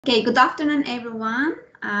Okay, good afternoon, everyone.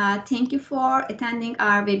 Thank you for attending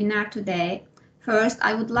our webinar today. First,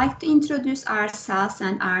 I would like to introduce ourselves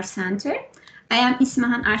and our center. I am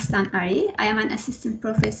Ismahan Arslan Ari. I am an assistant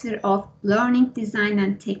professor of learning, design,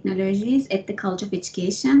 and technologies at the College of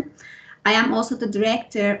Education. I am also the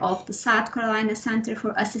director of the South Carolina Center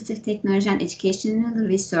for Assistive Technology and Educational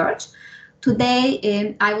Research.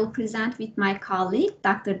 Today, I will present with my colleague,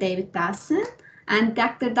 Dr. David Dawson. And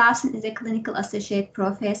Dr. Dawson is a clinical associate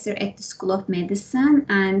professor at the School of Medicine,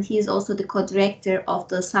 and he is also the co-director of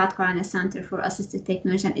the South Carolina Center for Assistive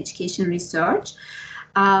Technology and Education Research.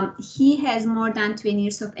 He has more than 20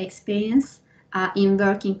 years of experience in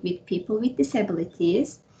working with people with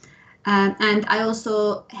disabilities. And I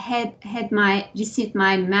also received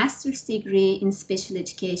my master's degree in special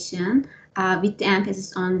education with the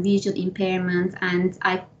emphasis on visual impairment, and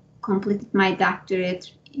I completed my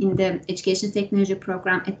doctorate in the education technology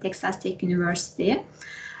program at Texas Tech University.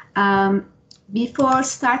 Before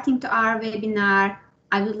starting to our webinar,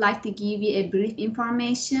 I would like to give you a brief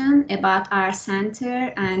information about our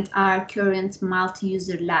center and our current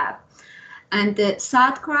multi-user lab. And the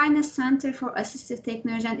South Carolina Center for Assistive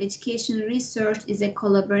Technology and Education Research is a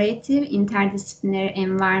collaborative, interdisciplinary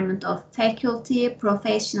environment of faculty,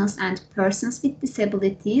 professionals, and persons with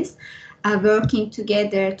disabilities working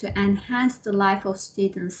together to enhance the life of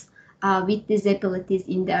students with disabilities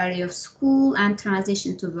in the area of school and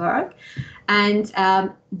transition to work. And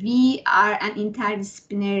we are an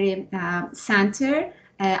interdisciplinary center.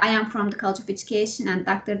 I am from the College of Education, and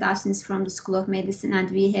Dr. Dawson is from the School of Medicine,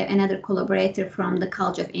 and we have another collaborator from the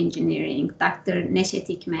College of Engineering, Dr. Neşet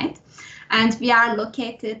Hikmet. And we are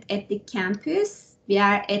located at the campus. We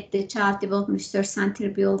are at the Child Development Research Center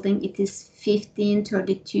building. It is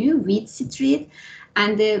 1532 Wheat Street.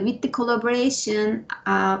 And with the collaboration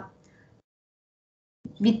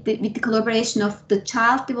of the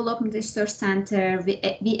Child Development Research Center,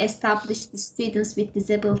 we established the Students with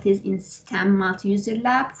Disabilities in STEM Multi-User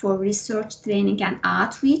Lab for research, training, and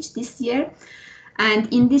outreach this year. And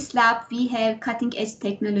in this lab, we have cutting-edge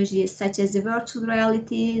technologies such as virtual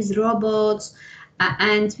realities, robots,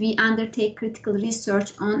 and we undertake critical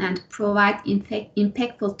research on and provide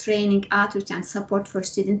impactful training, outreach, and support for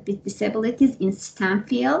students with disabilities in STEM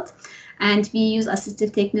field. And we use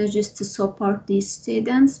assistive technologies to support these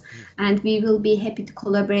students. And we will be happy to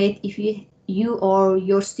collaborate if you or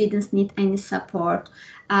your students need any support.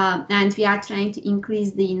 And we are trying to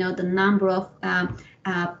increase the number of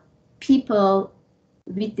people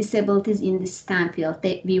with disabilities in the STEM field.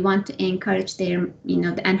 We want to encourage their,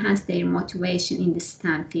 to enhance their motivation in the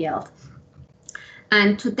STEM field.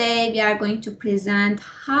 And today we are going to present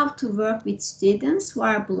how to work with students who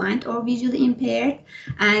are blind or visually impaired.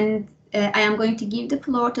 And I am going to give the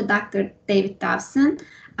floor to Dr. David Dawson.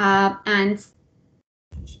 And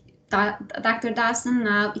Dr. Dawson,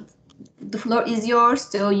 now the floor is yours,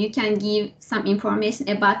 so you can give some information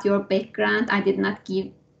about your background. I did not give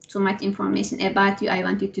too much information about you. I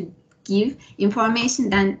want you to give information,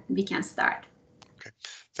 then we can start. Okay,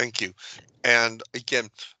 thank you. And again,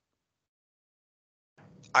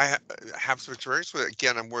 I have some experience with it.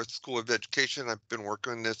 Again, I'm with School of Education. I've been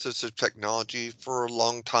working in assistive technology for a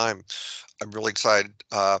long time. I'm really excited,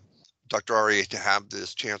 Dr. Ari, to have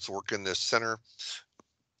this chance to work in this center.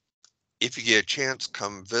 If you get a chance,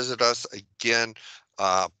 come visit us. Again,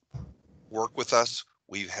 work with us.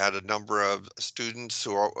 We've had a number of students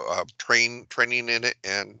who are training in it,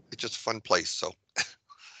 and it's just a fun place. So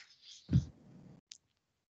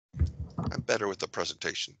I'm better with the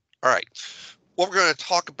presentation. All right. What we're going to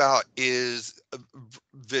talk about is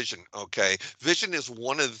vision. Okay, vision is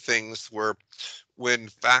one of the things where when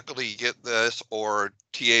faculty get this or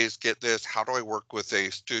TAs get this, how do I work with a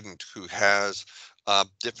student who has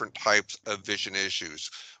different types of vision issues,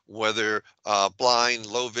 whether blind,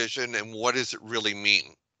 low vision, and what does it really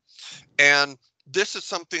mean? And this is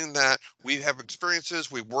something that we have experiences.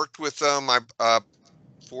 We've worked with them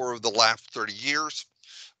for the last 30 years.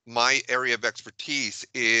 My area of expertise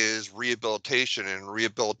is rehabilitation and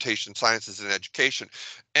rehabilitation sciences and education.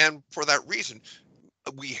 And for that reason,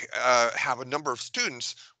 we have a number of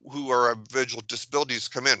students who are of visual disabilities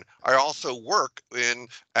come in. I also work in,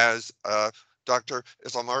 as Dr.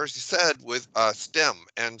 Islamari said, with STEM,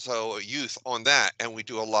 and so youth on that, and we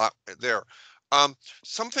do a lot there.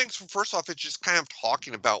 Some things, first off, it's just kind of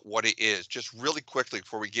talking about what it is, just really quickly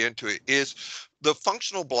before we get into it, is the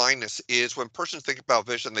functional blindness is when persons think about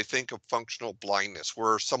vision, they think of functional blindness,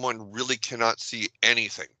 where someone really cannot see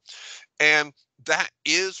anything. And that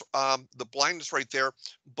is the blindness right there,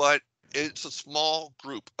 but it's a small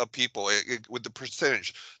group of people with the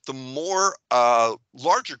percentage. The more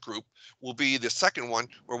larger group will be the second one,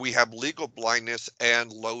 where we have legal blindness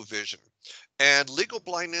and low vision. And legal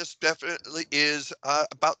blindness definitely is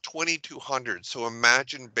about 2,200. So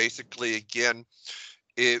imagine basically, again,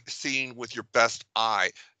 seeing with your best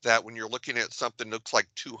eye, that when you're looking at something that looks like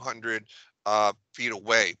 200 feet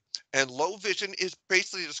away. And low vision is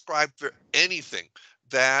basically described for anything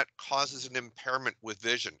that causes an impairment with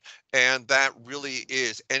vision. And that really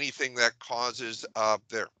is anything that causes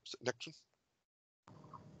there. Next one.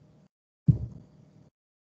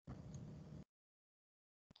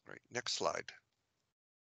 All right, next slide.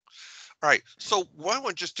 All right, so what I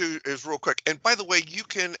want to just do is real quick. And by the way, you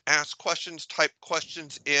can ask questions, type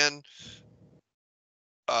questions in.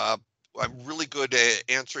 I'm really good at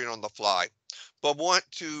answering on the fly, but want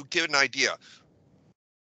to give an idea.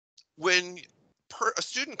 When a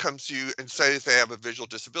student comes to you and says they have a visual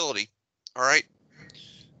disability, all right,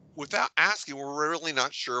 without asking, we're really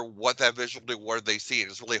not sure what that visual, what they see,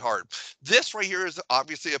 and it's really hard. This right here is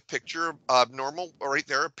obviously a picture of normal, right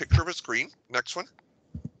there, a picture of a screen. Next one.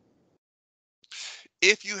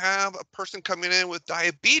 If you have a person coming in with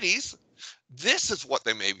diabetes, this is what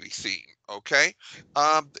they may be seeing, okay?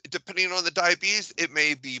 Depending on the diabetes, it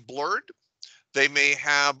may be blurred. They may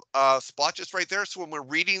have splotches right there. So when we're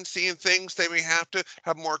reading, seeing things, they may have to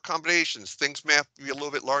have more accommodations. Things may have to be a little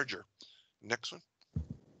bit larger. Next one.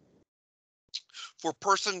 For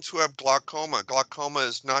persons who have glaucoma, glaucoma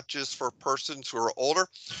is not just for persons who are older.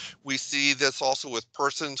 We see this also with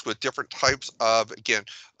persons with different types of, again,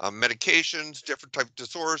 medications, different type of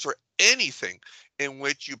disorders, or anything in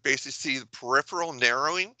which you basically see the peripheral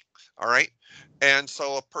narrowing. All right. And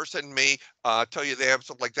so a person may tell you they have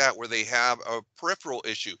something like that, where they have a peripheral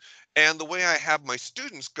issue. And the way I have my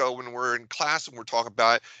students go when we're in class and we're talking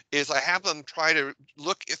about it is I have them try to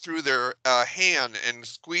look through their hand and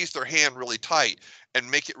squeeze their hand really tight and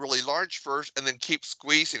make it really large first, and then keep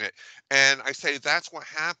squeezing it. And I say that's what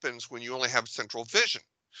happens when you only have central vision.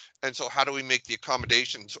 And so how do we make the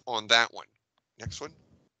accommodations on that one? Next one.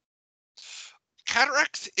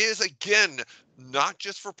 Cataracts is, again, not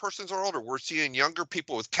just for persons who are older. We're seeing younger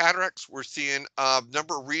people with cataracts. We're seeing a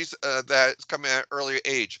number of reasons that's coming at earlier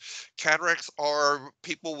age. Cataracts are,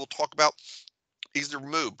 people will talk about, easily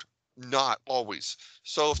removed. Not always.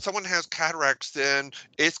 So if someone has cataracts, then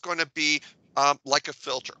it's going to be like a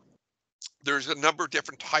filter. There's a number of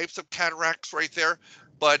different types of cataracts right there,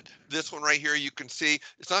 but this one right here, you can see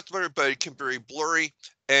it's not very, but it can be very blurry,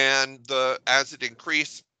 and as it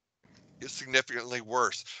increases, is significantly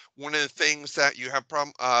worse. One of the things that you have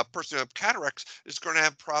person who have cataracts is going to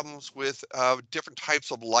have problems with different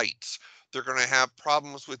types of lights. They're going to have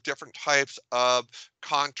problems with different types of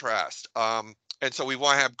contrast. And so we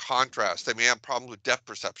want to have contrast. They may have problems with depth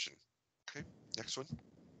perception. Okay, next one.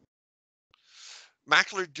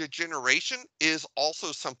 Macular degeneration is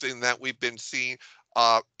also something that we've been seeing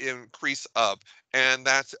increase of, and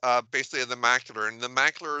that's basically the macular. And the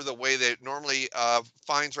macular, the way that it normally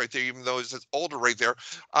finds right there, even though it's older right there,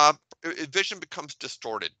 vision becomes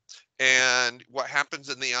distorted. And what happens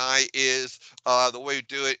in the eye is the way we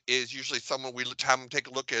do it is usually we have them take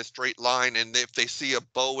a look at a straight line, and if they see a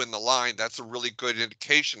bow in the line, that's a really good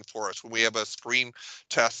indication for us when we have a screen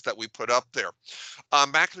test that we put up there.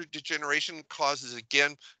 Macular degeneration causes,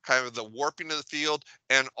 again, kind of the warping of the field,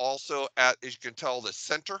 and also, as you can tell, the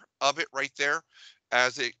center of it right there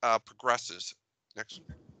as it progresses. Next.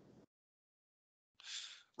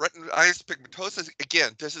 Retinitis pigmentosa,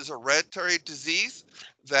 again, this is a hereditary disease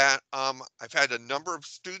that I've had a number of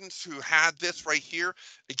students who had this right here.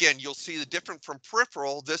 Again, you'll see the difference from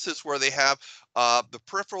peripheral. This is where they have the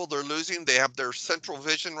peripheral they're losing. They have their central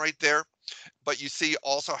vision right there. But you see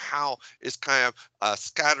also how it's kind of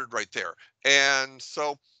scattered right there. And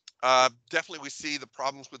so definitely we see the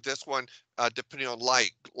problems with this one depending on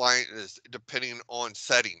light is depending on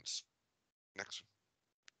settings. Next one.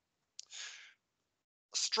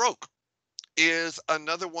 Stroke is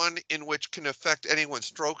another one in which can affect anyone.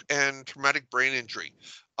 Stroke and traumatic brain injury.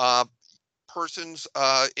 Persons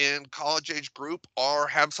in college age group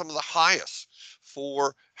have some of the highest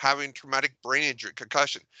for having traumatic brain injury,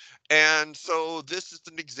 concussion. And so this is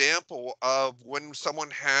an example of when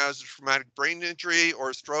someone has a traumatic brain injury or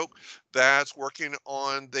a stroke that's working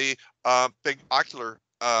on the big ocular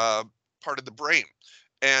part of the brain.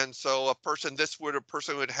 And so a person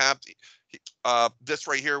would have this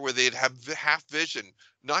right here, where they'd have half vision,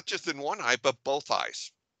 not just in one eye, but both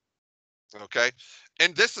eyes. Okay.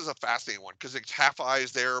 And this is a fascinating one because it's half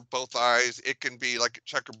eyes there, both eyes. It can be like a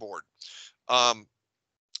checkerboard.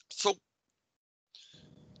 So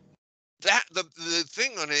the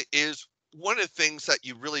thing on it is one of the things that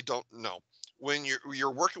you really don't know when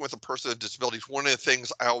you're working with a person with disabilities. One of the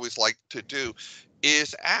things I always like to do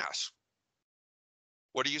is ask,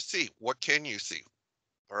 what do you see? What can you see?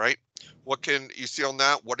 All right. What can you see on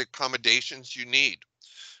that? What accommodations you need?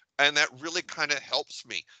 And that really kind of helps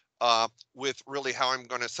me with really how I'm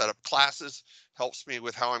going to set up classes, helps me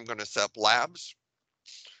with how I'm going to set up labs.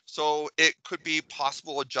 So it could be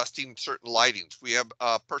possible adjusting certain lightings. We have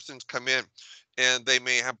persons come in and they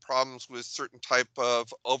may have problems with certain type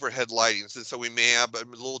of overhead lightings. And so we may have a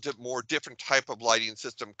little bit more different type of lighting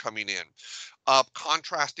system coming in.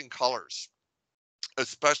 Contrasting colors,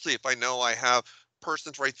 especially if I know I have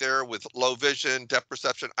persons right there with low vision, depth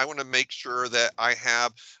perception. I want to make sure that I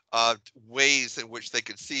have ways in which they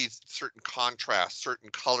can see certain contrasts, certain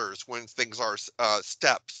colors when things are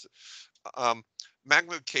steps.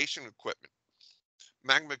 Magnification equipment.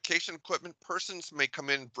 Magnification equipment persons may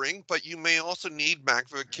come in and bring, but you may also need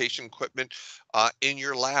magnification equipment in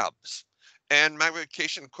your labs. And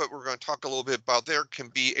magnification equipment we're going to talk a little bit about there can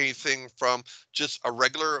be anything from just a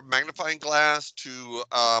regular magnifying glass to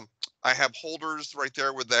I have holders right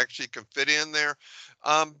there where they actually can fit in there.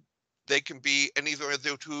 They can be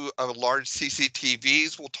anything to large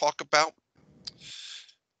CCTVs we'll talk about.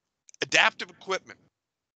 Adaptive equipment.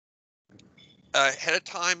 Ahead of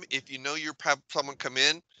time, if you know you're have someone come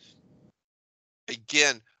in,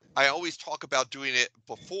 again, I always talk about doing it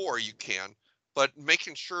before you can, but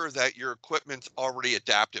making sure that your equipment's already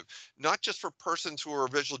adaptive, not just for persons who are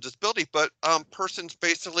visual disability, but persons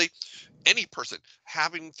basically, any person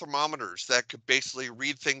having thermometers that could basically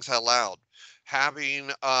read things out loud,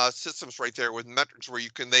 having systems right there with metrics where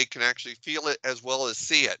they can actually feel it as well as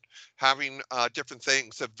see it, having different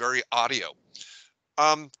things that vary audio.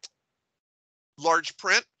 Large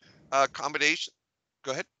print accommodation.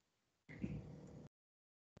 Go ahead.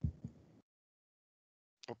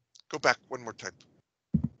 Go back one more time.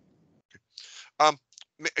 Okay.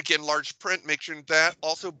 Again, large print, make sure that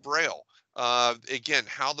also Braille. Again,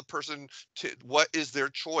 how the person, what is their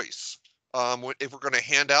choice? If we're going to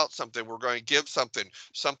hand out something, we're going to give something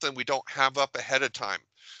we don't have up ahead of time.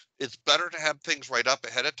 It's better to have things right up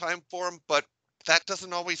ahead of time for them, but that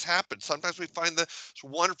doesn't always happen. Sometimes we find this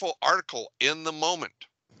wonderful article in the moment.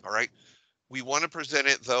 All right. We want to present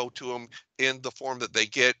it, though, to them in the form that they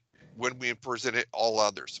get when we present it all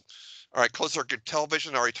others. All right, closed circuit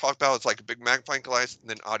television, I already talked about. It's like a big magnifying glass, and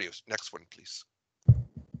then audio. Next one, please.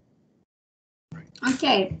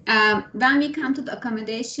 Okay, when we come to the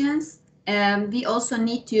accommodations, we also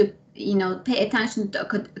need to, pay attention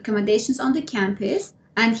to accommodations on the campus.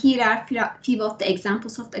 And here are a few of the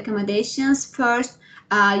examples of the accommodations. First,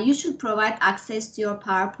 you should provide access to your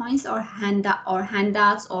PowerPoints or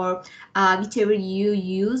handouts or whichever you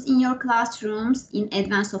use in your classrooms in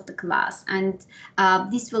advance of the class. And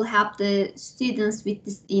this will help the students with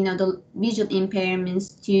this, the visual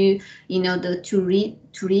impairments to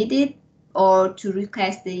read it or to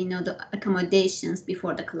request the accommodations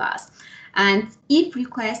before the class. And if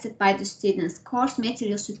requested by the students, course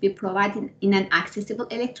materials should be provided in an accessible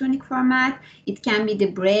electronic format. It can be the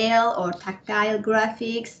Braille or tactile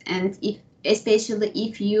graphics, and especially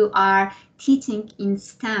if you are teaching in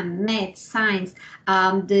STEM, math, science,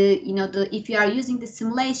 if you are using the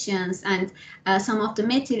simulations and some of the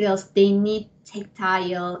materials, they need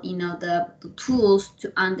tactile, the tools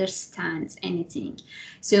to understand anything.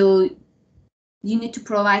 So you need to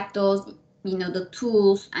provide those, the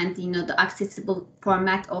tools and the accessible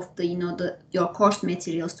format of your course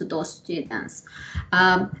materials to those students.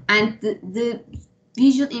 And the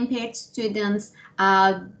visual impaired students,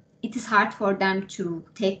 it is hard for them to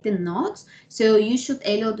take the notes, so you should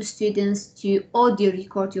allow the students to audio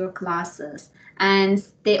record your classes. And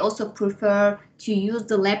they also prefer to use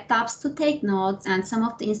the laptops to take notes, and some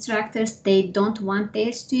of the instructors, they don't want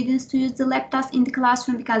their students to use the laptops in the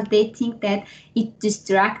classroom because they think that it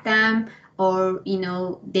distracts them, or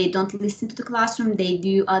they don't listen to the classroom, they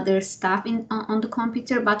do other stuff on the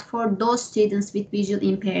computer. But for those students with visual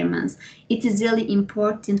impairments, it is really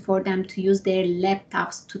important for them to use their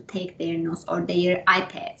laptops to take their notes, or their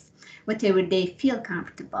iPads, whatever they feel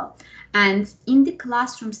comfortable. And in the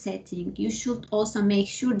classroom setting, you should also make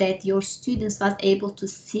sure that your students was able to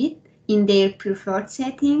sit in their preferred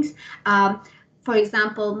settings. For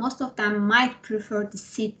example, most of them might prefer to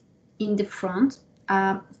sit in the front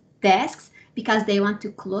desks because they want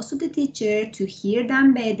to close to the teacher to hear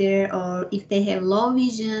them better, or if they have low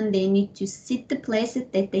vision, they need to sit the places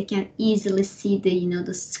that they can easily see the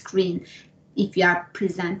the screen. if you are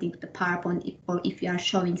presenting the PowerPoint or if you are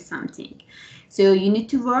showing something. So you need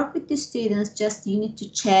to work with the students, just you need to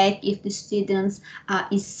check if the students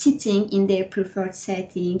is sitting in their preferred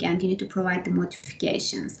setting, and you need to provide the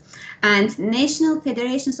modifications. And National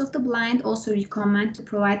Federations of the Blind also recommend to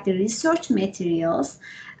provide the research materials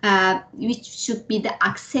which should be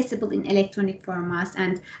accessible in electronic formats.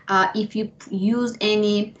 And if you use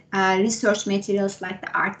any research materials like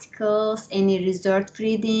the articles, any research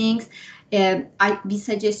readings, we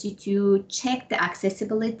suggest you to check the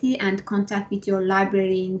accessibility and contact with your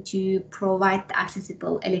librarian to provide the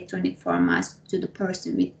accessible electronic formats to the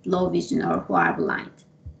person with low vision or who are blind.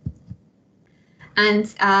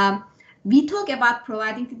 And we talk about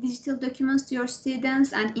providing the digital documents to your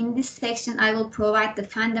students, and in this section I will provide the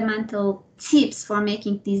fundamental tips for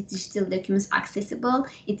making these digital documents accessible.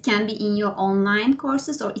 It can be in your online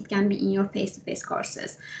courses or it can be in your face-to-face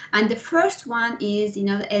courses. And the first one is,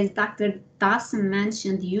 as Dr. Dawson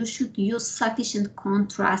mentioned, you should use sufficient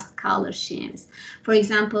contrast color schemes. For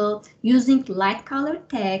example, using light colored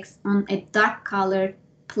text on a dark colored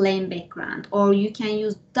plain background, or you can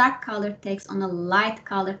use dark colored text on a light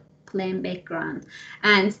colored plain background.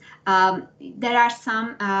 And there are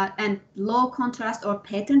some and low contrast or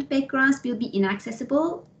patterned backgrounds will be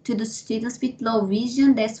inaccessible to the students with low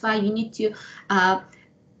vision. That's why you need to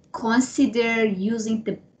consider using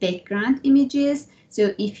the background images.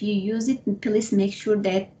 So if you use it, please make sure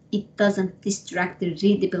that it doesn't distract the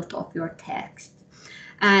readability of your text.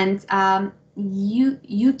 And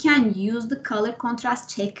you can use the color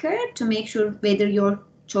contrast checker to make sure whether your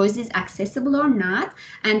choice is accessible or not.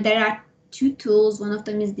 And there are two tools. One of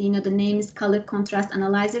them is the name is Color Contrast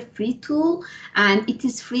Analyzer free tool, and it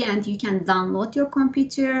is free and you can download your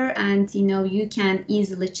computer, and you can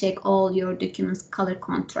easily check all your documents color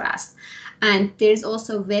contrast. And there's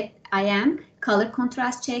also WebIM Color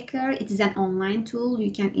Contrast Checker. It is an online tool.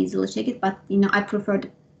 You can easily check it, but I prefer the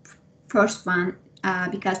first one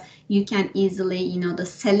because you can easily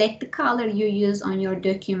select the color you use on your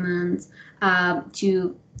documents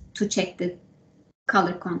to check the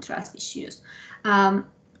color contrast issues.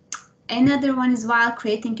 Another one is, while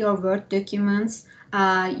creating your Word documents,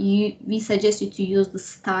 we suggest you to use the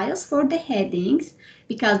styles for the headings,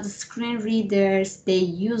 because the screen readers, they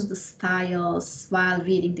use the styles while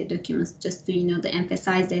reading the documents, just to to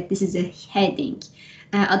emphasize that this is a heading.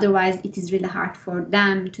 Otherwise, it is really hard for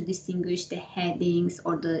them to distinguish the headings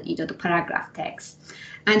or the the paragraph text.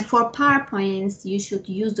 And for PowerPoints, you should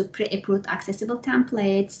use the pre-approved accessible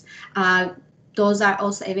templates. Those are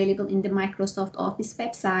also available in the Microsoft Office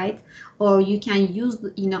website, or you can use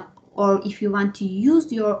or if you want to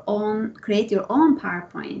use your own, create your own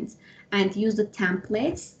PowerPoints and use the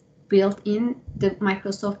templates built in the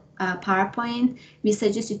Microsoft PowerPoint, we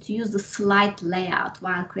suggest you to use the slide layout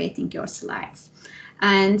while creating your slides.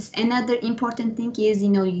 And another important thing is,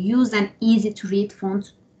 use an easy to read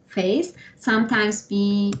font face. Sometimes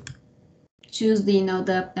we choose the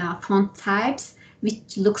font types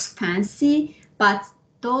which looks fancy, but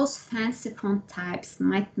those fancy font types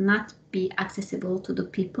might not be accessible to the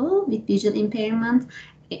people with visual impairment.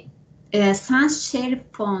 Sans serif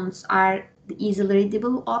fonts are the easily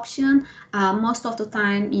readable option. Most of the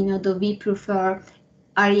time, we prefer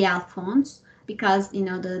Arial fonts, because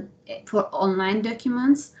for online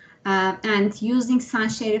documents, and using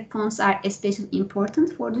sans serif fonts are especially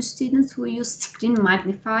important for the students who use screen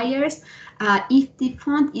magnifiers. If the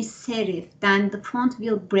font is serif, then the font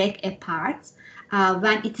will break apart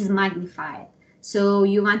when it is magnified. So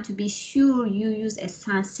you want to be sure you use a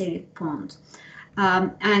sans serif font.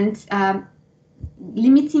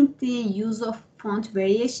 Limiting the use of font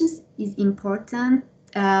variations is important.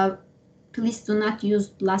 Please do not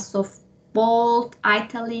use lots of bold,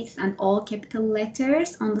 italics, and all capital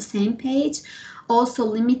letters on the same page. Also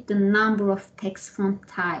limit the number of text font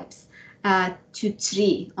types to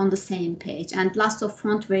 3 on the same page. And lots of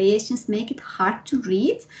font variations make it hard to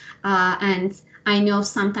read. And I know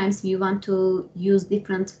sometimes we want to use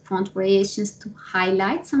different font variations to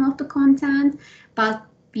highlight some of the content, but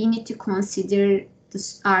we need to consider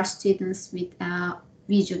our students with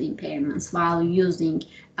visual impairments while using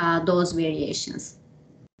those variations.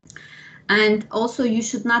 And also, you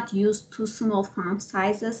should not use too small font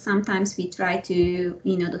sizes. Sometimes we try to,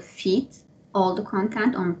 to fit all the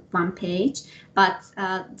content on one page, but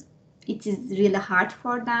it is really hard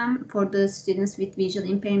for them, for the students with visual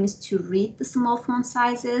impairments, to read the small font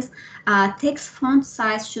sizes. Text font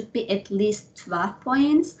size should be at least 12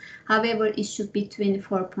 points. However, it should be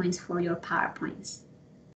 24 points for your PowerPoints.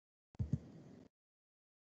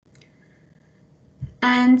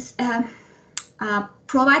 And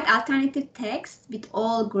Provide alternative text with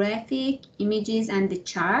all graphic, images, and the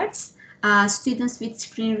charts. Students with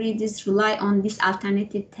screen readers rely on this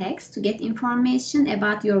alternative text to get information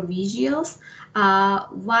about your visuals,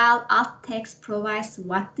 while alt text provides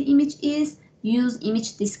what the image is. Use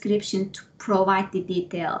image description to provide the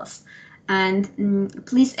details. And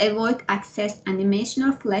please avoid access animation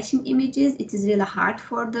or flashing images. It is really hard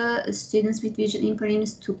for the students with visual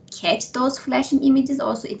impairments to catch those flashing images.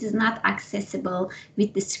 Also, it is not accessible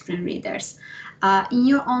with the screen readers. In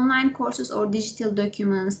your online courses or digital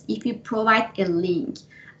documents, if you provide a link,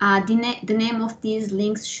 the name of these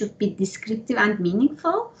links should be descriptive and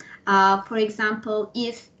meaningful. For example,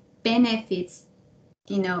 if benefits,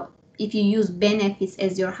 if you use benefits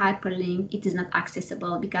as your hyperlink, it is not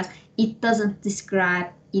accessible because it doesn't describe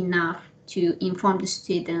enough to inform the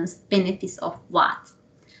students benefits of what.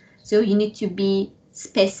 So you need to be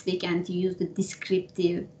specific and use the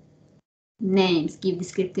descriptive names, give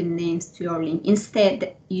descriptive names to your link.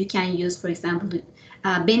 Instead, you can use, for example,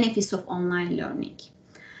 benefits of online learning.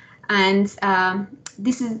 And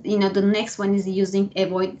this is, the next one is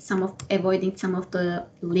avoiding some of the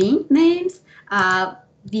link names.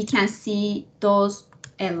 We can see those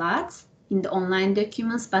a lot in the online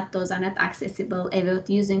documents, but those are not accessible. Avoid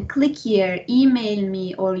using click here, email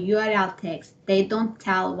me, or URL text. They don't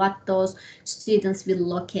tell what those students will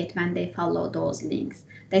locate when they follow those links.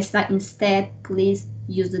 Instead, please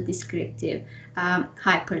use the descriptive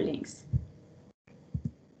hyperlinks.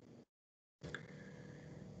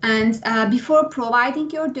 And before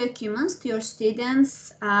providing your documents to your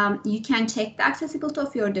students, you can check the accessibility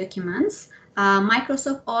of your documents.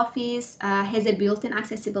 Microsoft Office has a built-in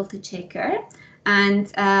accessibility checker. And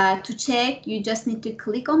to check, you just need to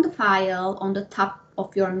click on the file on the top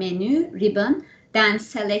of your menu ribbon, then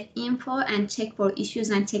select info and check for issues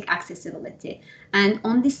and check accessibility. And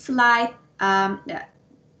on this slide, I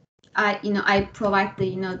provide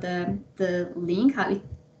the link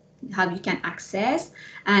how you can access.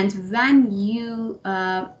 And when you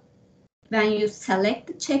select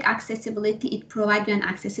the check accessibility, it provides you an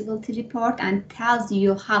accessibility report and tells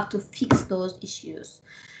you how to fix those issues.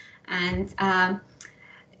 And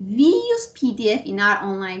we use PDF in our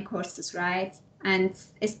online courses, right? And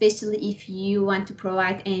especially if you want to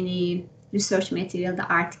provide any research material, the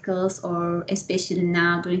articles, or especially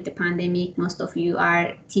now during the pandemic, most of you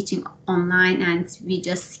are teaching online and we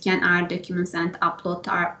just scan our documents and upload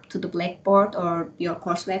to the Blackboard or your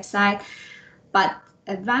course website. But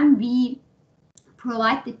when we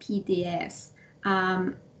provide the PDFs,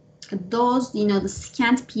 those, the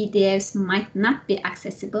scanned PDFs might not be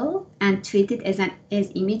accessible and treated as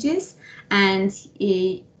images. And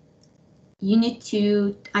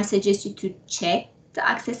I suggest you to check the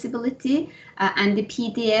accessibility, and the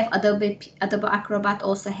PDF, Adobe Acrobat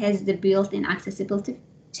also has the built-in accessibility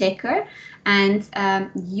checker. And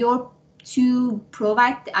to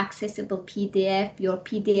provide the accessible PDF, your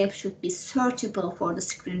PDF should be searchable for the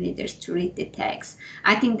screen readers to read the text.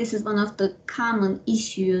 I think this is one of the common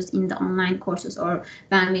issues in the online courses or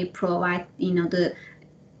when we provide, the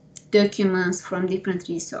documents from different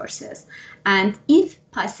resources. And if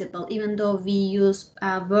possible, even though we use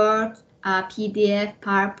Word, PDF,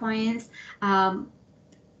 PowerPoints,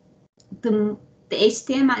 the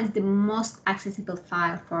HTML is the most accessible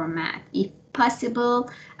file format. If possible,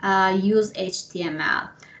 use HTML.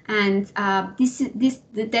 And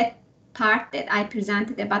that part that I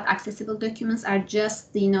presented about accessible documents are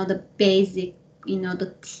just the basic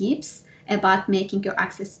the tips about making your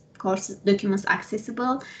courses documents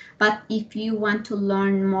accessible. But if you want to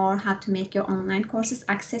learn more how to make your online courses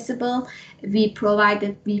accessible, we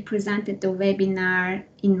presented the webinar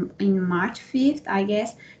in March 5th, I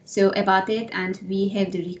guess, so about it, and we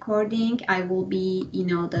have the recording. I will be,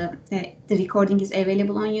 the recording is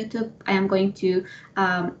available on YouTube. I am going to,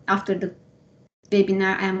 after the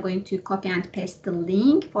webinar, I am going to copy and paste the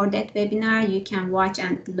link for that webinar. You can watch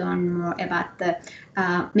and learn more about the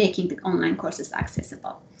making the online courses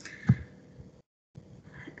accessible.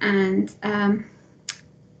 And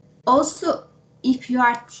also, if you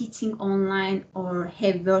are teaching online or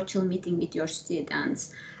have virtual meeting with your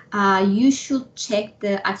students, you should check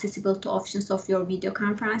the accessibility options of your video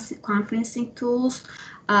conferencing tools.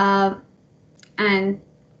 And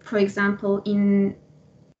for example,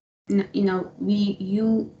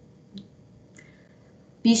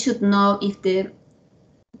 we should know if the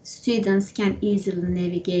students can easily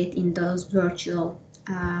navigate in those virtual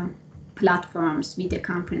platforms, video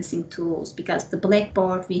conferencing tools, because the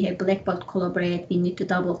Blackboard, we have Blackboard Collaborate, we need to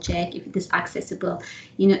double check if it is accessible.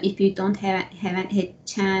 If you haven't had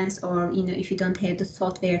chance, or if you don't have the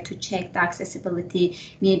software to check the accessibility,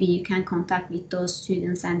 maybe you can contact with those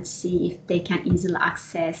students and see if they can easily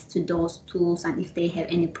access to those tools, and if they have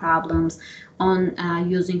any problems on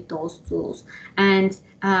using those tools. And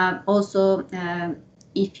also,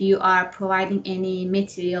 if you are providing any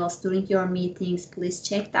materials during your meetings, please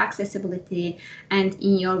check the accessibility. And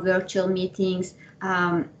in your virtual meetings,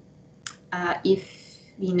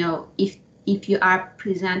 if you are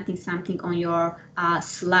presenting something on your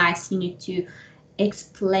slides, you need to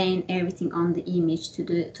explain everything on the image to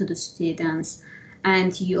the students.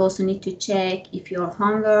 And you also need to check if your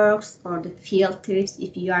homeworks or the field trips,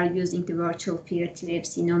 if you are using the virtual field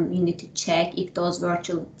trips, you need to check if those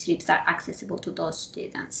virtual trips are accessible to those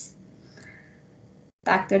students.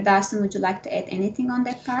 Dr. Darson, would you like to add anything on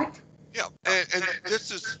that part? Yeah, and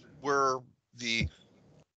this is where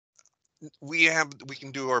we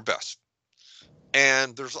can do our best.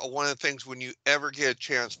 And there's one of the things, when you ever get a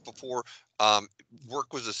chance before,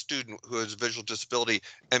 work with a student who has a visual disability,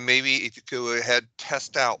 and maybe if you go ahead,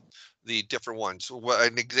 test out the different ones. So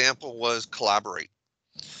an example was Collaborate.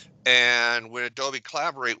 And when Adobe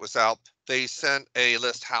Collaborate was out, they sent a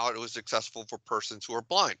list how it was successful for persons who are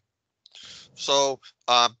blind. So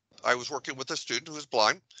I was working with a student who was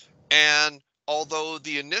blind, and although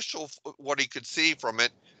the initial, what he could see from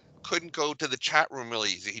it, couldn't go to the chat room really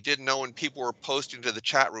easy. He didn't know when people were posting to the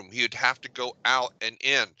chat room. He would have to go out and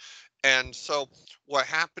in. And so what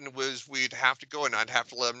happened was we'd have to go, and I'd have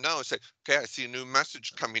to let him know and say, okay, I see a new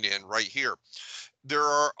message coming in right here. There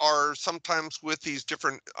are sometimes with these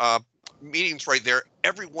different meetings right there,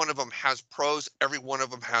 every one of them has pros, every one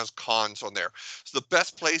of them has cons on there. So the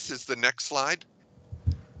best place is the next slide.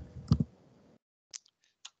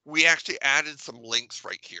 We actually added some links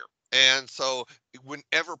right here. And so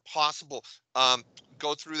whenever possible,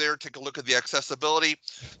 go through there, take a look at the accessibility.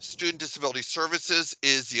 Student Disability Services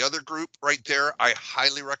is the other group right there. I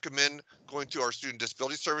highly recommend going to our Student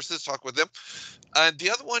Disability Services, talk with them. The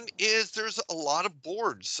other one is there's a lot of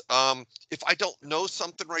boards. If I don't know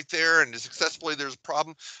something right there and successfully there's a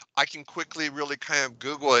problem, I can quickly really kind of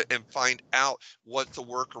Google it and find out what's the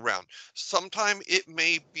workaround. Sometime it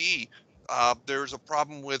may be there's a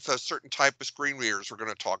problem with a certain type of screen readers we're going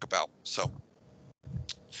to talk about. So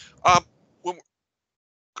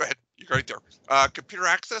go ahead, you got it there. Computer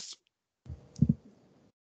access,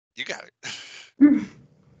 you got it.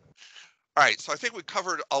 All right, so I think we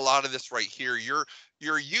covered a lot of this right here. Your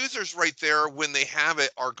users right there, when they have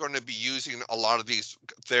it, are going to be using a lot of these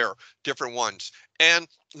different ones, and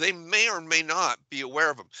they may or may not be aware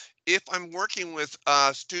of them. If I'm working with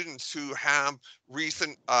students who have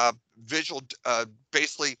recent visual,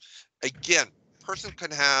 basically, again, person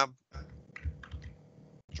can have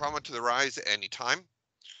trauma to their eyes at any time,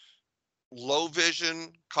 low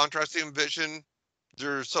vision, contrasting vision.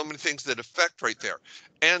 There's so many things that affect right there.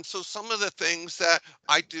 And so some of the things that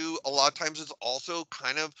I do a lot of times is also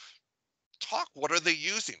kind of talk, what are they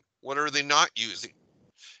using? What are they not using?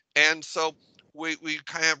 And so we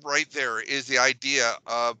kind of right there is the idea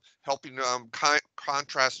of helping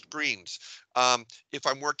contrast screens. If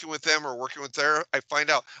I'm working with them or working with I find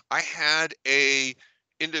out I had a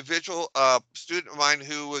individual student of mine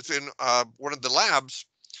who was in one of the labs,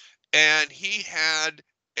 and he had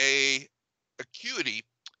a acuity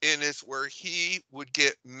in this where he would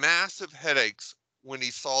get massive headaches when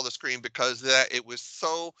he saw the screen because that it was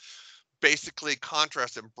so basically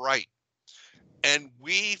contrast and bright. And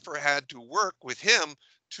we had to work with him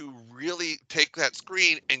to really take that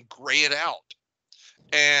screen and gray it out.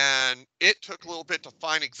 And it took a little bit to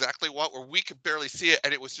find exactly where we could barely see it,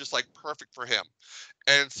 and it was just like perfect for him.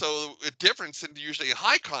 And so a difference in usually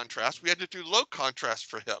high contrast, we had to do low contrast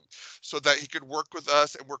for him so that he could work with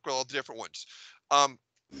us and work with all the different ones.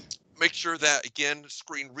 Make sure that, again,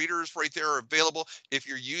 screen readers right there are available. If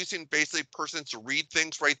you're using basically persons to read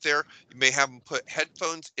things right there, you may have them put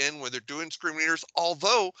headphones in when they're doing screen readers.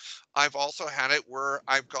 Although I've also had it where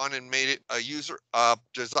I've gone and made it a user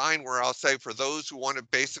design where I'll say for those who want to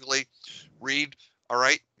basically read, all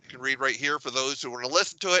right, you can read right here. For those who want to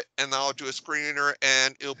listen to it, and I'll do a screen reader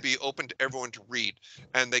and it'll be open to everyone to read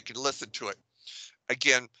and they can listen to it.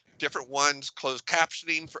 Again, different ones, closed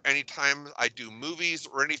captioning for any time I do movies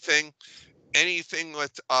or anything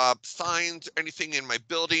with signs, anything in my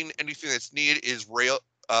building, anything that's needed is Braille.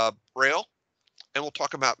 And we'll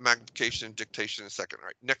talk about magnification and dictation in a second. All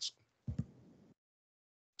right, next.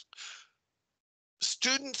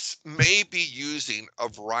 Students may be using a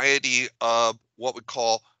variety of what we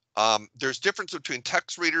call There's difference between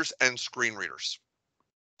text readers and screen readers.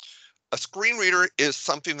 A screen reader is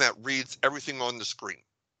something that reads everything on the screen.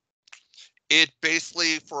 It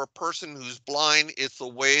basically, for a person who's blind, it's the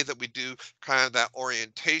way that we do kind of that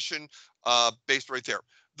orientation based right there.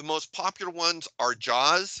 The most popular ones are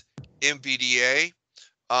JAWS, NVDA.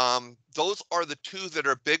 Those are the two that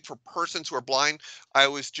are big for persons who are blind. I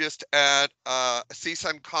was just at a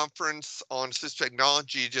CSUN conference on assistive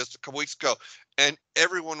technology just a couple weeks ago, and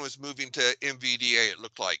everyone was moving to NVDA, it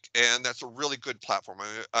looked like, and that's a really good platform.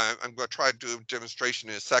 I'm going to try to do a demonstration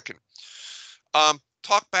in a second.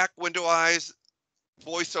 Talkback, window eyes,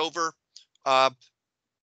 voiceover.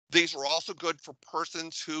 These are also good for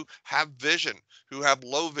persons who have vision, who have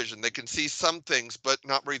low vision. They can see some things, but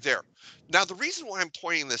not right there. Now, the reason why I'm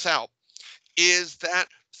pointing this out is that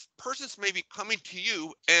persons may be coming to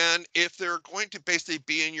you, and if they're going to basically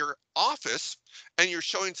be in your office and you're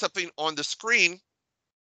showing something on the screen,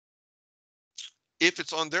 if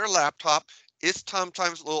it's on their laptop, it's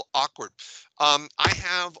sometimes a little awkward. I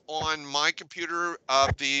have on my computer,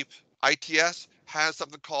 the ITS has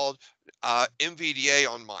something called NVDA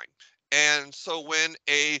on mine. And so when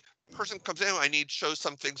a person comes in, I need to show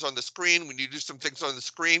some things on the screen, we need to do some things on the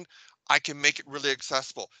screen, I can make it really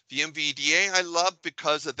accessible. The NVDA I love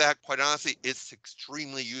because of that, quite honestly, it's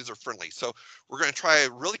extremely user-friendly. So we're going to try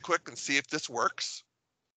it really quick and see if this works.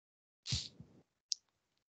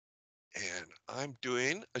 And I'm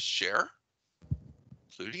doing a share,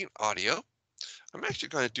 including audio. I'm actually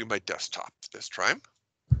going to do my desktop this time.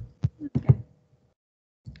 Okay.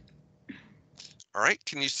 All right,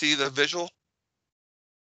 can you see the visual?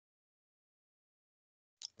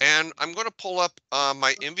 And I'm going to pull up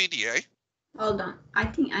my NVDA. Hold on. I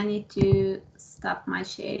think I need to stop my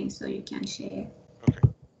sharing so you can share. Okay.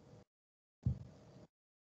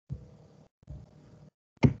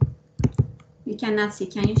 We cannot see.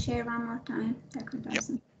 Can you share one more time, Dr.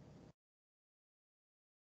 Dawson?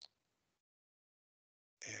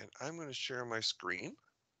 Yep. And I'm going to share my screen.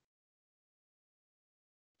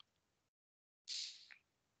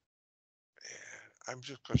 And I'm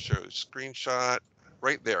just going to show a screenshot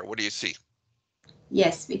right there. What do you see?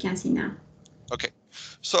 Yes, we can see now. Okay,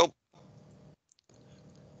 so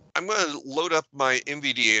I'm going to load up my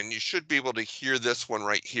NVDA, and you should be able to hear this one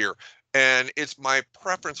right here. And it's my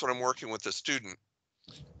preference when I'm working with a student.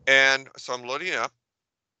 And so I'm loading it up.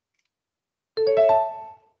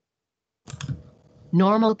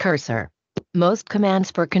 Normal cursor. Most commands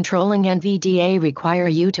for controlling NVDA require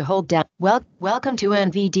you to hold down. Welcome to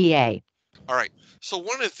NVDA. All right. So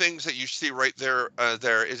one of the things that you see right there,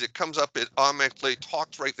 is it comes up, it automatically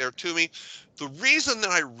talks right there to me. The reason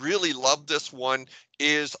that I really love this one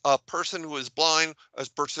is a person who is blind, a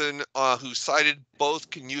person who's sighted,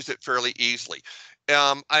 both can use it fairly easily.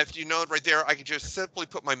 If you know it right there, I can just simply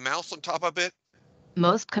put my mouse on top of it.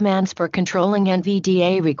 Most commands for controlling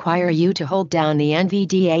NVDA require you to hold down the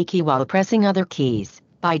NVDA key while pressing other keys.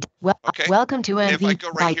 Okay. Welcome to NVDA. If I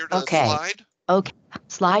go right here to the slide. Okay.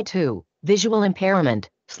 Slide 2. Visual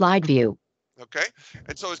impairment. Slide view. Okay.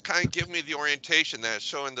 And so it's kind of giving me the orientation that is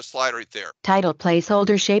showing the slide right there. Title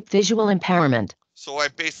placeholder shape visual impairment. So I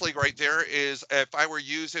basically right there is, if I were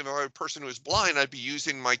using a person who is blind, I'd be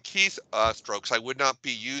using my key strokes. I would not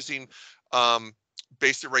be using,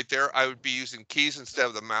 basically right there, I would be using keys instead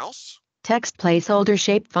of the mouse. Text placeholder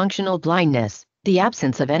shape functional blindness. The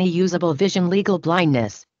absence of any usable vision legal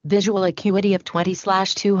blindness. Visual acuity of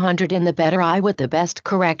 20/200 in the better eye with the best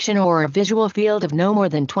correction or a visual field of no more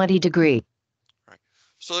than 20 degree. Right.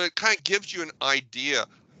 So it kind of gives you an idea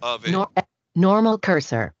of it. Normal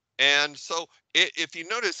cursor. And so if you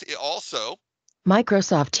notice, it also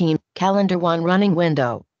Microsoft Teams, Calendar 1 running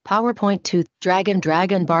window, PowerPoint 2,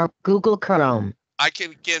 Dragon bar, Google Chrome. I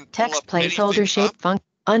can again pull text up placeholder shape function,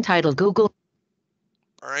 untitled Google.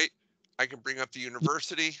 All right, I can bring up the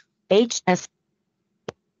university. HS.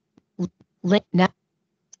 Link now.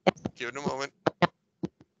 Give it a moment.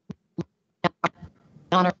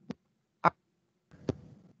 Honor.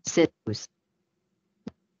 Situs.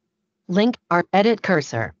 Link or edit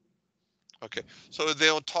cursor. Okay, so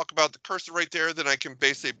they'll talk about the cursor right there. Then I can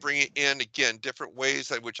basically bring it in again, different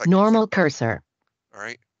ways at which I can. Normal cursor. All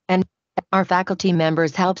right. And our faculty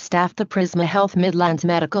members help staff the Prisma Health Midlands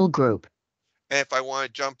Medical Group. And if I want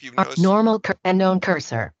to jump, you notice. Normal and known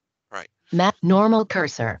cursor. Right. Normal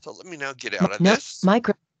cursor. So let me now get out of this. Run.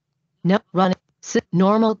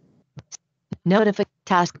 Normal.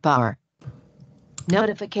 Taskbar.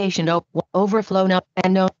 Notification overflow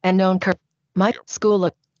and known cursor. School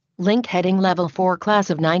link heading level 4 class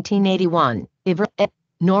of 1981.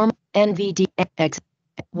 Norm NVDX.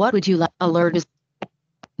 What would you like? Alert is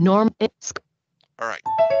norm. All All right.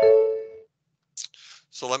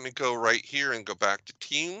 So let me go right here and go back to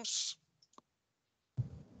Teams.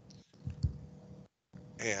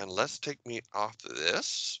 And let's take me off of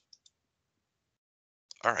this.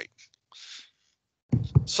 All right.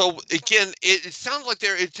 So again, it sounds like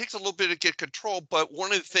it takes a little bit to get control, but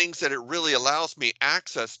one of the things that it really allows me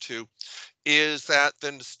access to is that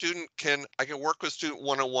then the student I can work with student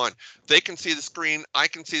one-on-one. They can see the screen, I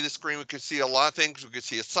can see the screen, we can see a lot of things, we can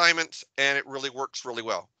see assignments, and it really works really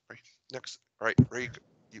well. Right, next, all right, ready,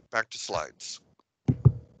 back to slides.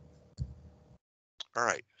 All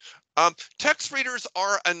right. Text readers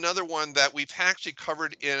are another one that we've actually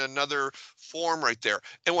covered in another form right there.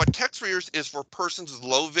 And what text readers is for persons with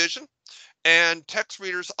low vision. And text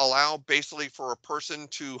readers allow basically for a person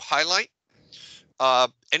to highlight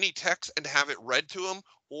any text and have it read to them,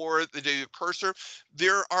 or the cursor.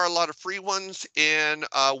 There are a lot of free ones in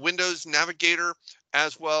Windows Navigator,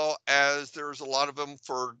 as well as there's a lot of them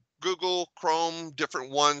for Google, Chrome, different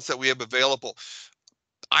ones that we have available.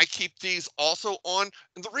 I keep these also on.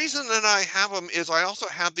 And the reason that I have them is I also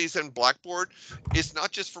have these in Blackboard. It's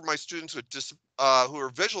not just for my students with who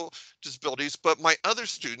are visual disabilities, but my other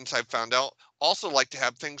students I've found out also like to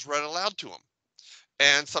have things read aloud to them.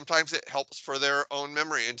 And sometimes it helps for their own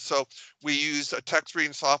memory. And so we use a text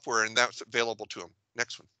reading software, and that's available to them.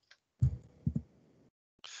 Next one.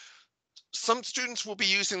 Some students will be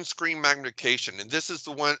using screen magnification, and this is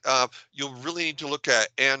the one you'll really need to look at.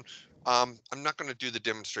 And I'm not going to do the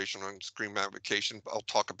demonstration on screen magnification, but I'll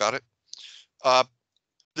talk about it.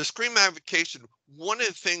 The screen magnification, one of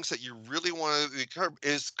the things that you really want to cover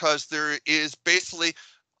is because there is basically,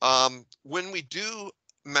 when we do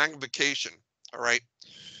magnification, all right,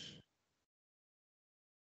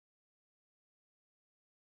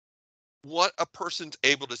 what a person's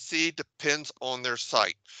able to see depends on their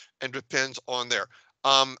sight and depends on their.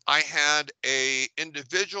 I had a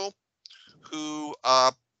individual who,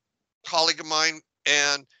 colleague of mine,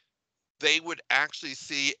 and they would actually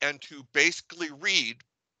see, and to basically read,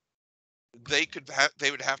 they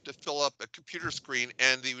would have to fill up a computer screen,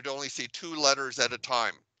 and they would only see 2 letters at a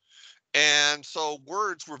time. And so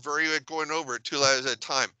words were very good going over it 2 letters at a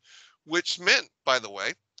time, which meant, by the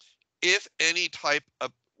way, if any type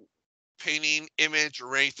of painting, image,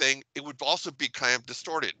 or anything, it would also be kind of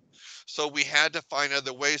distorted. So we had to find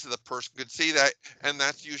other ways that the person could see that, and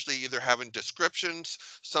that's usually either having descriptions,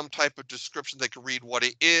 some type of description they can read what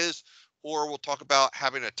it is, or we'll talk about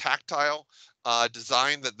having a tactile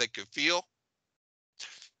design that they could feel.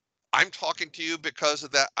 I'm talking to you because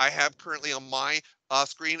of that. I have currently on my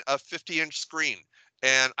screen a 50-inch screen,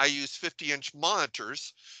 and I use 50-inch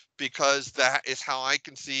monitors because that is how I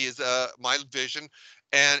can see is my vision,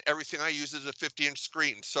 and everything I use is a 50-inch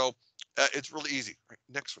screen. So it's really easy. Right,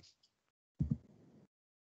 next one.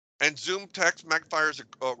 And Zoom text magnifier is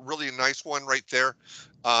a really nice one right there.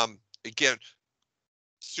 Again,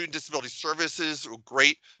 Student Disability Services are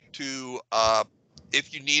great to,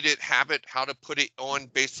 if you need it, have it, how to put it on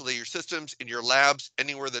basically your systems, in your labs,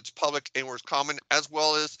 anywhere that's public, anywhere it's common, as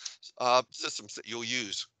well as systems that you'll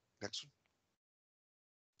use. Next one.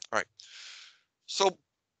 All right. So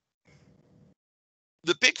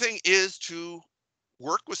the big thing is to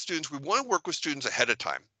work with students. We want to work with students ahead of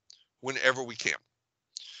time whenever we can.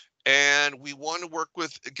 And we want to work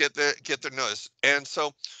with, get their notice. And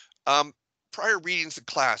so prior readings in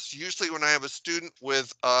class, usually when I have a student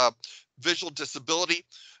with visual disability,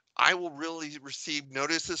 I will really receive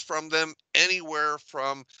notices from them anywhere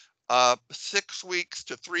from 6 weeks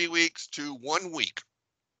to 3 weeks to 1 week,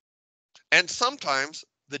 and sometimes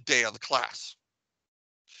the day of the class.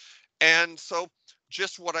 And so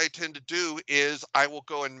just what I tend to do is I will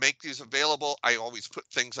go and make these available. I always put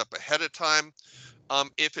things up ahead of time.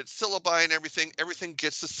 If it's syllabi and everything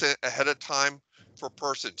gets sent ahead of time for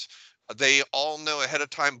persons. They all know ahead of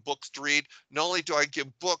time books to read. Not only do I give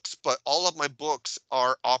books, but all of my books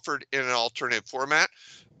are offered in an alternative format.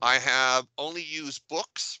 I have only used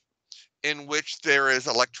books in which there is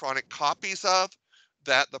electronic copies of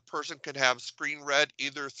that the person can have screen read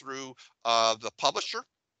either through the publisher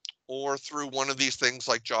or through one of these things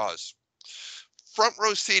like JAWS. Front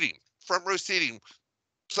row seating.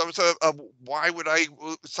 So why would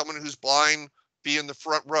someone who's blind be in the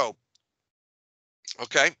front row?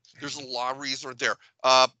 Okay, there's a lot of reasons there.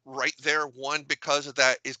 Right there, one, because of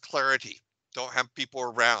that is clarity. Don't have people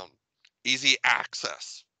around. Easy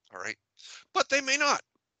access, all right? But they may not.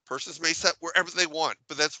 Persons may sit wherever they want,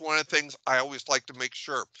 but that's one of the things I always like to make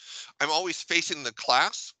sure. I'm always facing the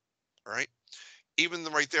class, all right? Even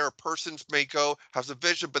right there, persons may have a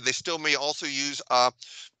vision, but they still may also use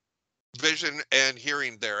vision and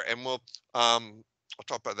hearing there. And I'll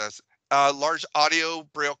talk about that Large audio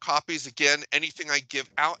braille copies. Again, anything I give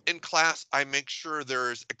out in class, I make sure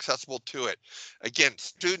there's accessible to it. Again,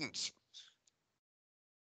 students,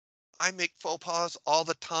 I make faux pas all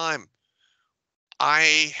the time.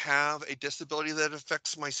 I have a disability that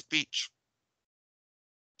affects my speech.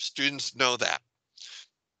 Students know that.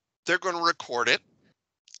 They're going to record it.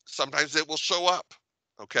 Sometimes it will show up.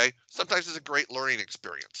 Okay. Sometimes it's a great learning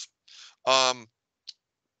experience.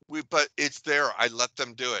 But it's there. I let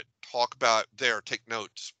them do it. Talk about it there. Take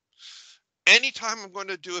notes. Anytime I'm going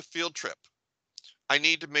to do a field trip, I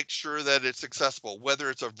need to make sure that it's accessible, whether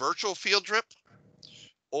it's a virtual field trip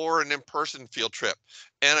or an in-person field trip.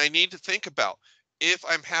 And I need to think about, if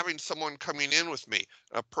I'm having someone coming in with me,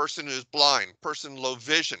 a person who's blind, person low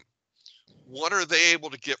vision, what are they able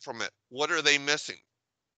to get from it? What are they missing?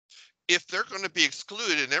 If they're going to be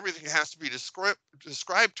excluded and everything has to be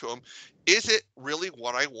described to them, is it really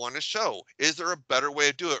what I want to show? Is there a better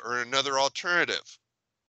way to do it or another alternative?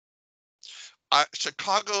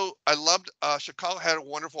 Chicago, I loved, Chicago had a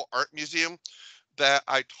wonderful art museum that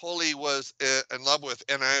I totally was in love with,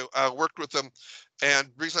 and I worked with them. And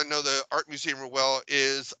the reason I know the art museum real well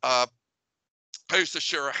is I used to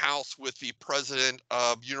share a house with the president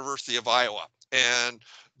of University of Iowa, and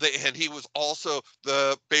he was also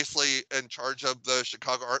basically in charge of the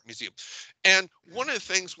Chicago Art Museum. And one of the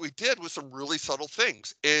things we did was some really subtle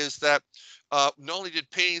things is that not only did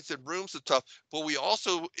paintings and rooms and stuff, but we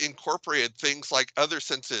also incorporated things like other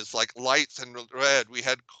senses, like lights and red. We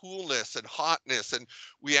had coolness and hotness, and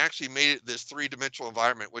we actually made it this three-dimensional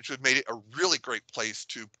environment, which would made it a really great place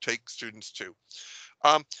to take students to.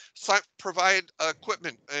 Provide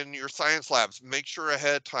equipment in your science labs. Make sure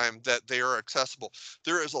ahead of time that they are accessible.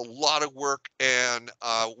 There is a lot of work, and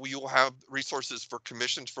we will have resources for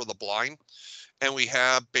commissions for the blind, and we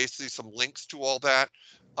have basically some links to all that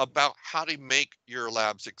about how to make your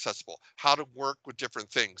labs accessible, how to work with different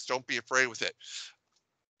things. Don't be afraid with it.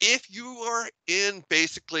 If you are in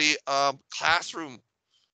basically classroom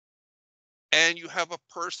and you have a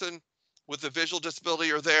person with a visual disability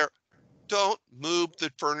or there, don't move the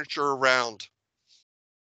furniture around.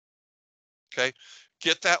 Okay,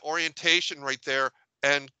 get that orientation right there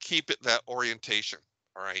and keep it that orientation.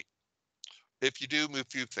 All right. If you do, move a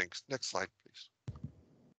few things. Next slide, please.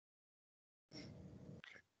 Okay.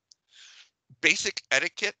 Basic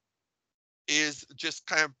etiquette is just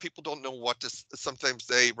kind of, people don't know what to sometimes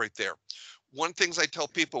say right there. One things I tell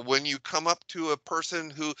people, when you come up to a person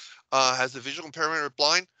who has a visual impairment or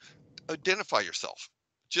blind, identify yourself.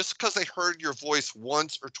 Just because they heard your voice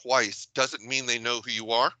once or twice doesn't mean they know who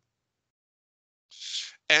you are.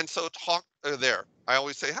 And so talk there. I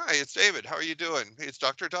always say, hi, it's David. How are you doing? Hey, it's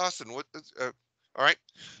Dr. Dawson. What? All right.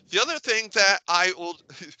 The other thing that I will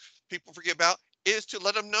people forget about is to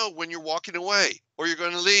let them know when you're walking away or you're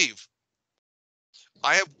going to leave.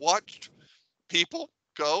 I have watched people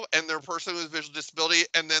go and they're a person with a visual disability,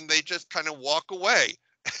 and then they just kind of walk away.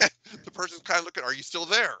 The person's kind of looking, are you still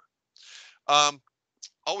there?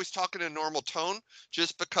 Always talk in a normal tone.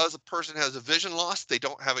 Just because a person has a vision loss, they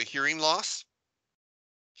don't have a hearing loss.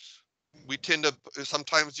 We tend to,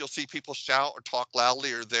 sometimes you'll see people shout or talk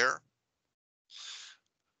loudly or there.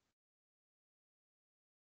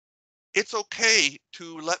 It's okay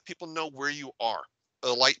to let people know where you are. A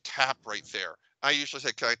light tap right there. I usually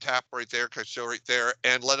say, can I tap right there? Can I show right there?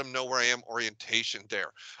 And let them know where I am, orientation there.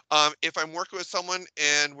 If I'm working with someone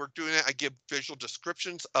and we're doing it, I give visual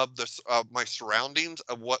descriptions of my surroundings,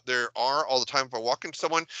 of what there are all the time if I walk into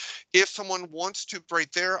someone. If someone wants to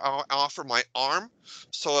right there, I'll offer my arm.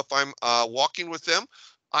 So if I'm walking with them,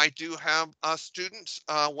 I do have students,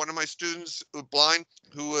 one of my students blind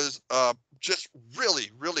who was just really,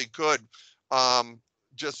 really good.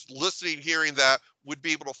 Just listening, hearing that, would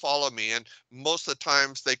be able to follow me. And most of the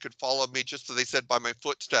times they could follow me just so they said by my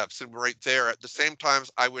footsteps and right there. At the same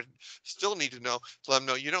times, I would still need to know, to let them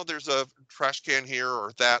know, you know, there's a trash can here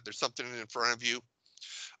or that, there's something in front of you.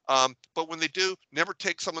 But when they do, never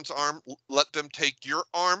take someone's arm, let them take your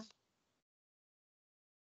arm.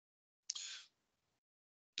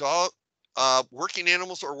 Dog, working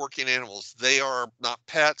animals are working animals. They are not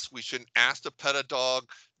pets. We shouldn't ask to pet a dog.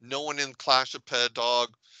 No one in class should pet a dog.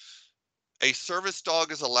 A service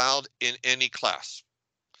dog is allowed in any class.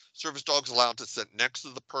 Service dog is allowed to sit next to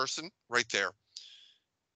the person right there.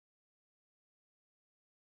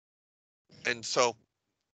 And so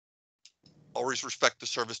always respect the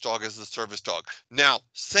service dog as the service dog. Now,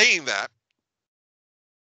 saying that,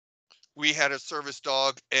 we had a service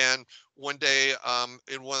dog, and one day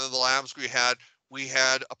in one of the labs we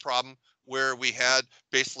had a problem where we had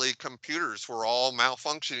basically computers were all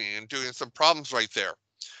malfunctioning and doing some problems right there.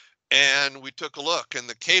 And we took a look, and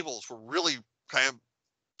the cables were really kind of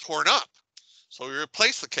torn up. So we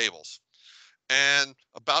replaced the cables. And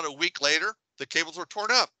about a week later, the cables were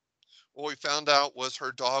torn up. What we found out was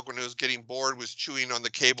her dog, when it was getting bored, was chewing on the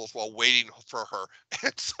cables while waiting for her.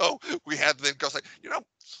 And so we had to then go say, you know,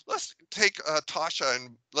 let's take Tasha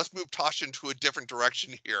and let's move Tasha into a different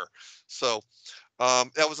direction here. So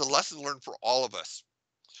that was a lesson learned for all of us.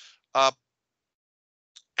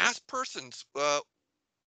 As persons,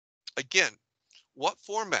 again, what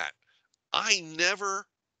format? I never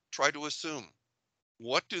try to assume.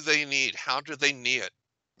 What do they need? How do they need it?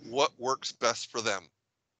 What works best for them?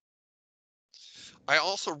 I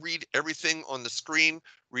also read everything on the screen,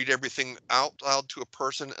 read everything out loud to a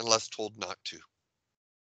person unless told not to.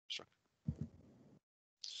 Sorry.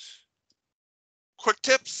 Quick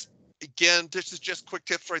tips. Again, this is just quick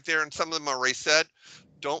tips right there, and some of them I already said.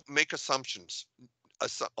 Don't make assumptions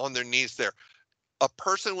on their needs there. A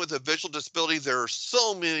person with a visual disability, there are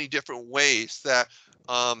so many different ways that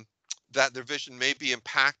that their vision may be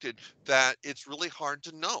impacted that it's really hard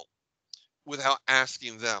to know without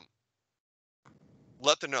asking them.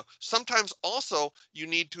 Let them know. Sometimes also you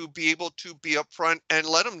need to be able to be upfront and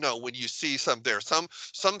let them know when you see some there. Some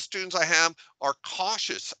students I have are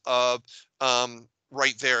cautious of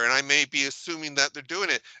right there, and I may be assuming that they're doing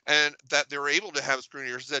it and that they're able to have screen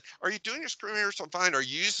readers. That, are you doing your screen readers? I'm fine. Are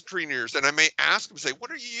you using screen readers? And I may ask them, say,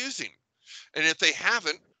 what are you using? And if they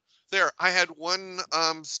haven't, there, I had one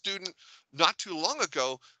student not too long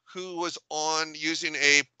ago who was on using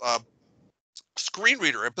a screen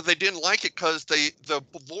reader, but they didn't like it because the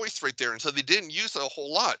voice right there, and so they didn't use it a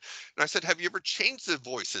whole lot. And I said, have you ever changed the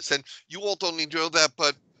voices? And you all don't need to know that,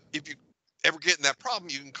 but if you ever get in that problem,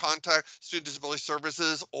 you can contact Student Disability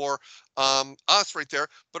Services or us right there.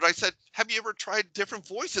 But I said, have you ever tried different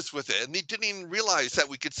voices with it? And they didn't even realize that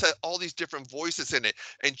we could set all these different voices in it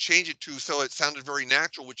and change it to so it sounded very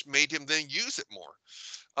natural, which made him then use it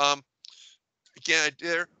more. Again,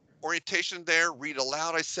 there, orientation there, read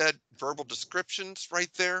aloud, I said, verbal descriptions right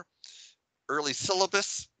there, early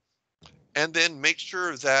syllabus, and then make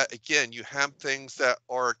sure that, again, you have things that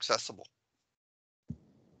are accessible.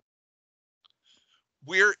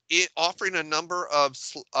 We're offering a number of,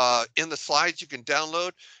 in the slides you can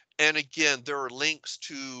download, and again, there are links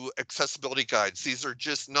to accessibility guides. These are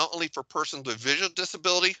just not only for persons with visual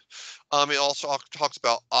disability, it also talks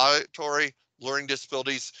about auditory, learning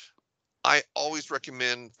disabilities. I always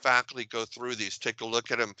recommend faculty go through these, take a look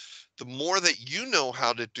at them. The more that you know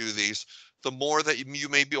how to do these, the more that you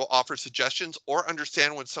may be able to offer suggestions or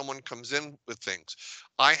understand when someone comes in with things.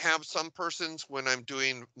 I have some persons when I'm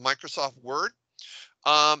doing Microsoft Word,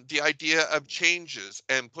 the idea of changes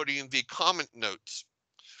and putting the comment notes.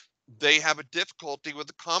 They have a difficulty with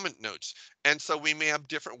the comment notes. And so we may have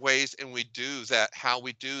different ways and we do that, how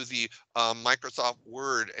we do the Microsoft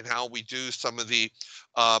Word and how we do some of the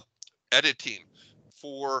editing.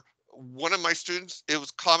 For one of my students, it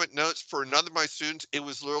was comment notes. For another of my students, it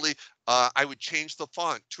was literally, I would change the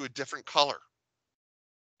font to a different color.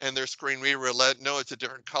 And their screen reader would let know it's a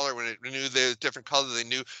different color. When it knew there's a different color, they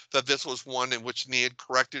knew that this was one in which needed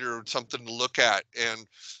corrected or something to look at. And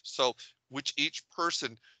so, which each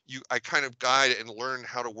person, I kind of guide and learn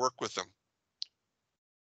how to work with them.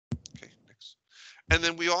 Okay, next. And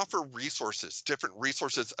then we offer resources, different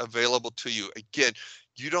resources available to you. Again,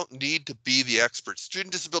 you don't need to be the expert.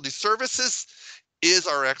 Student Disability Services is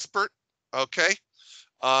our expert, okay?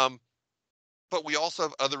 But we also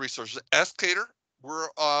have other resources. Escator,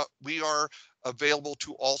 we are available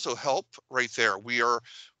to also help right there. We are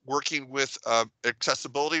working with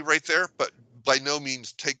accessibility right there, but by no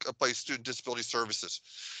means take up by Student Disability Services.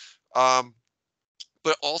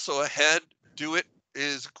 But also Ahead, Do It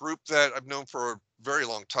is a group that I've known for a very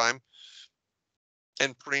long time,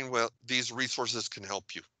 and pretty well these resources can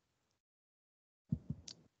help you.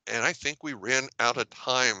 And I think we ran out of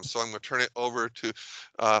time, so I'm going to turn it over to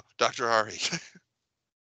Dr. Ari.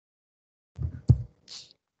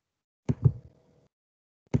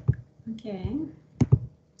 Okay.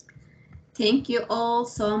 Thank you all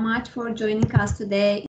so much for joining us today.